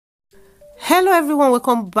Hello everyone,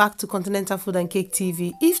 welcome back to Continental Food and Cake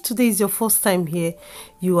TV. If today is your first time here,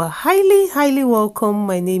 you are highly welcome.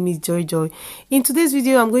 My name is Joy. In today's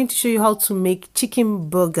video, I'm going to show you how to make chicken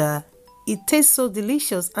burger. It tastes so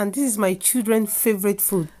delicious and this is my children's favorite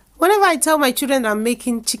food. Whenever I tell my children I'm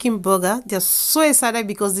making chicken burger, they're so excited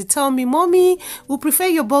because they tell me, "Mommy, we prefer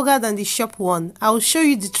your burger than the shop one." I will show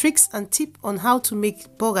you the tricks and tips on how to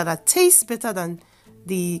make burger that tastes better than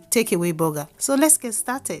the takeaway burger. So let's get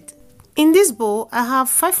started. In this bowl, I have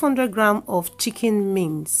 500 grams of chicken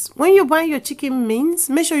mince. When you buy your chicken mince,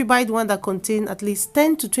 make sure you buy the one that contains at least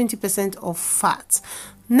 10 to 20% of fat.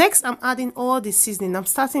 Next, I'm adding all the seasoning. I'm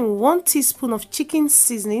starting with 1 teaspoon of chicken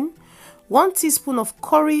seasoning, 1 teaspoon of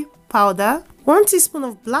curry powder, 1 teaspoon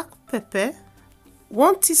of black pepper,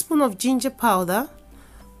 1 teaspoon of ginger powder,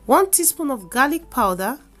 1 teaspoon of garlic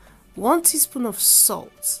powder, 1 teaspoon of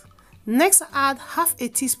salt. Next, I add half a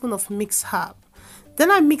teaspoon of mixed herb. Then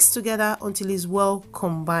I mix together until it's well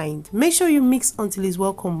combined. Make sure you mix until it's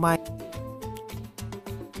well combined.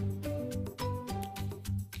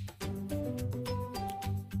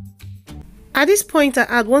 At this point, I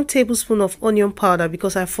add 1 tablespoon of onion powder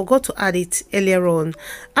because I forgot to add it earlier on.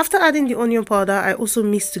 After adding the onion powder, I also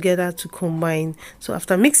mix together to combine. So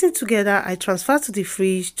after mixing together, I transfer to the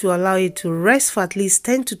fridge to allow it to rest for at least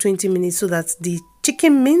 10 to 20 minutes so that the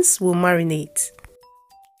chicken mince will marinate.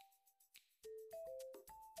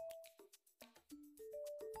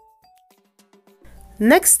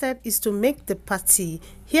 Next step is to make the patty.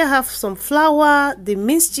 Here I have some flour, the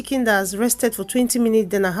minced chicken that has rested for 20 minutes.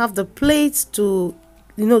 Then I have the plate to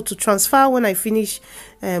transfer when I finish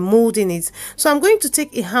molding it. So I'm going to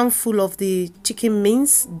take a handful of the chicken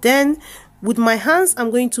mince. Then with my hands, I'm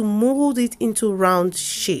going to mold it into round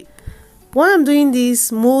shape. While I'm doing this,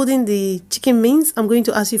 molding the chicken mince, I'm going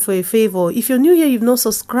to ask you for a favor. If you're new here, you've not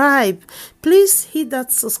subscribed, please hit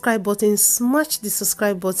that subscribe button, smash the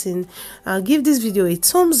subscribe button, give this video a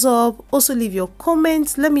thumbs up. Also leave your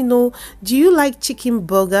comments. Let me know, do you like chicken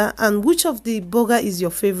burger and which of the burger is your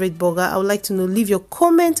favorite burger? I would like to know. Leave your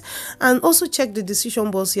comment and also check the description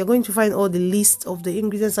box. You're going to find all the list of the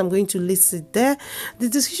ingredients. I'm going to list it there. The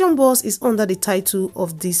description box is under the title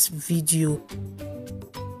of this video.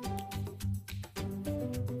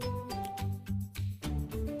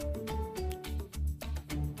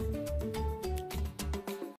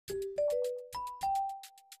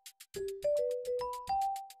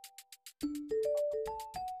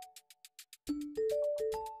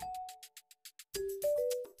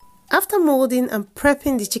 After molding and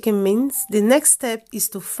prepping the chicken mince, the next step is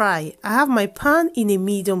to fry. I have my pan in a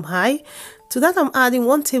medium high. To that, I'm adding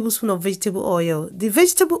 1 tablespoon of vegetable oil. The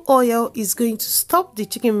vegetable oil is going to stop the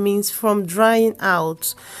chicken mince from drying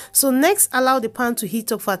out. So next, allow the pan to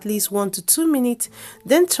heat up for at least 1 to 2 minutes.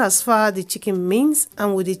 Then transfer the chicken mince.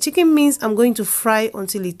 And with the chicken mince, I'm going to fry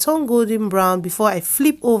until it turns golden brown before I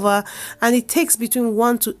flip over. And it takes between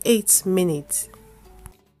 1 to 8 minutes.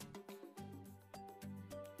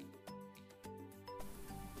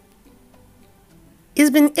 It's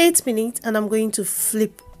been 8 minutes and I'm going to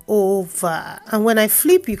flip over, and when I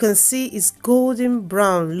flip, you can see it's golden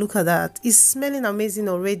brown. Look at that. It's smelling amazing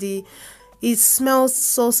already. It smells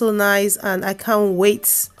so nice and I can't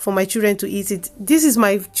wait for my children to eat it. This is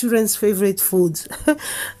my children's favorite food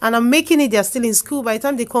and I'm making it. They're still in school. By the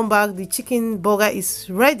time they come back, the chicken burger is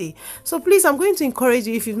ready. So please, I'm going to encourage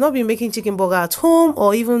you, if you've not been making chicken burger at home,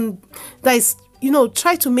 or even that is,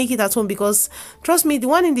 try to make it at home, because trust me, the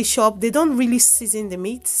one in the shop, they don't really season the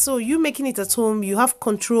meat. So you making it at home, you have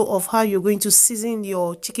control of how you're going to season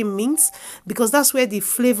your chicken mince, because that's where the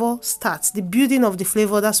flavor starts. The building of the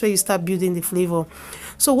flavor, that's where you start building the flavor.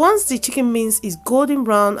 So once the chicken mince is golden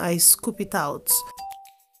brown, I scoop it out.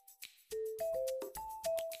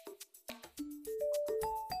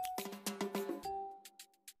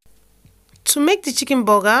 To make the chicken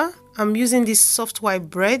burger, I'm using this soft white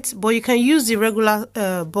bread, but you can use the regular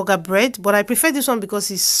burger bread, but I prefer this one because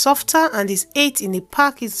it's softer and it's 8 in a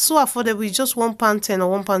pack. It's so affordable. It's just £1.10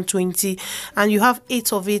 or £1.20 and you have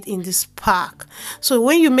 8 of it in this pack. So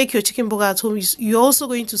when you make your chicken burger at home, you're also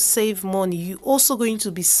going to save money. You're also going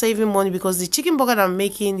to be saving money because the chicken burger that I'm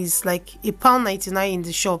making is like £1.99 in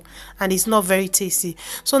the shop and it's not very tasty.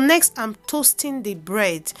 So next, I'm toasting the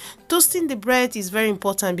bread. Toasting the bread is very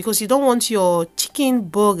important because you don't want your chicken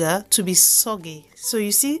burger to be soggy. So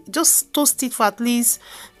you see, just toast it for at least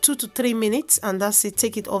 2 to 3 minutes and that's it.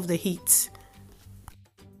 Take it off the heat.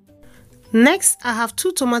 Next, I have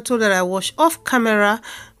 2 tomatoes that I washed off camera.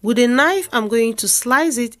 With a knife, I'm going to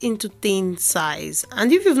slice it into thin size.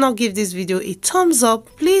 And if you've not given this video a thumbs up,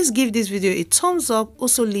 please give this video a thumbs up.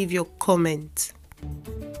 Also leave your comment.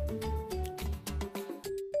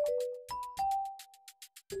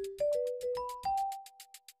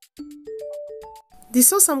 The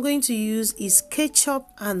sauce I'm going to use is ketchup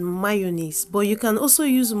and mayonnaise, but you can also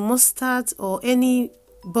use mustard or any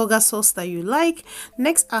burger sauce that you like.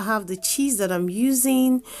 Next, I have the cheese that I'm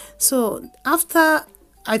using. So after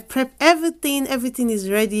I prep everything is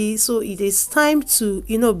ready, so it is time to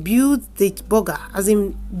build the burger, as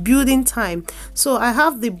in building time. So I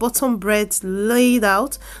have the bottom bread laid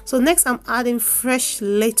out. So next I'm adding fresh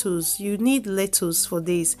lettuce. You need lettuce for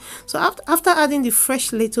this. So after adding the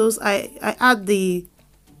fresh lettuce, I add the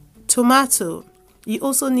tomato. You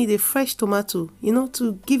also need a fresh tomato,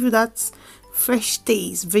 to give you that fresh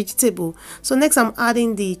taste, vegetable. So next I'm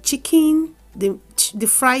adding the chicken, the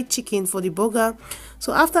fried chicken for the burger.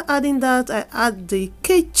 So after adding that, I add the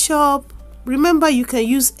ketchup. Remember, you can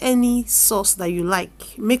use any sauce that you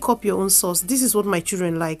like. Make up your own sauce. This is what my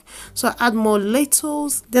children like. So I add more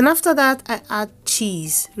lettuce. Then after that, I add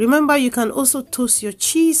cheese. Remember, you can also toast your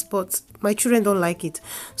cheese, but my children don't like it.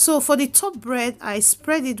 So for the top bread, I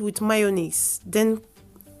spread it with mayonnaise. Then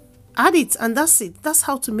add it, and that's it. That's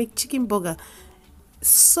how to make chicken burger.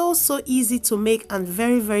 So easy to make and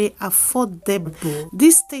very affordable.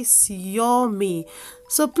 This tastes yummy.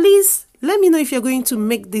 So please let me know if you're going to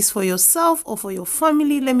make this for yourself or for your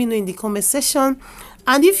family. Let me know in the comment section.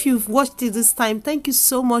 And if you've watched it this time, thank you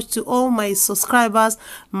so much to all my subscribers,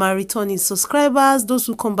 my returning subscribers, those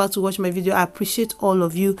who come back to watch my video. I appreciate all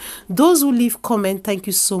of you. Those who leave comment, thank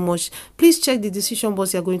you so much. Please check the description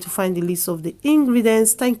box. You're going to find the list of the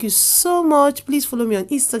ingredients. Thank you so much. Please follow me on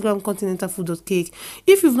Instagram, continentalfood.cake.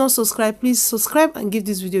 If you've not subscribed, please subscribe and give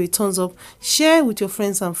this video a thumbs up. Share with your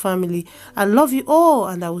friends and family. I love you all,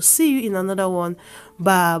 and I will see you in another one.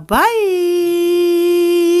 Bye bye.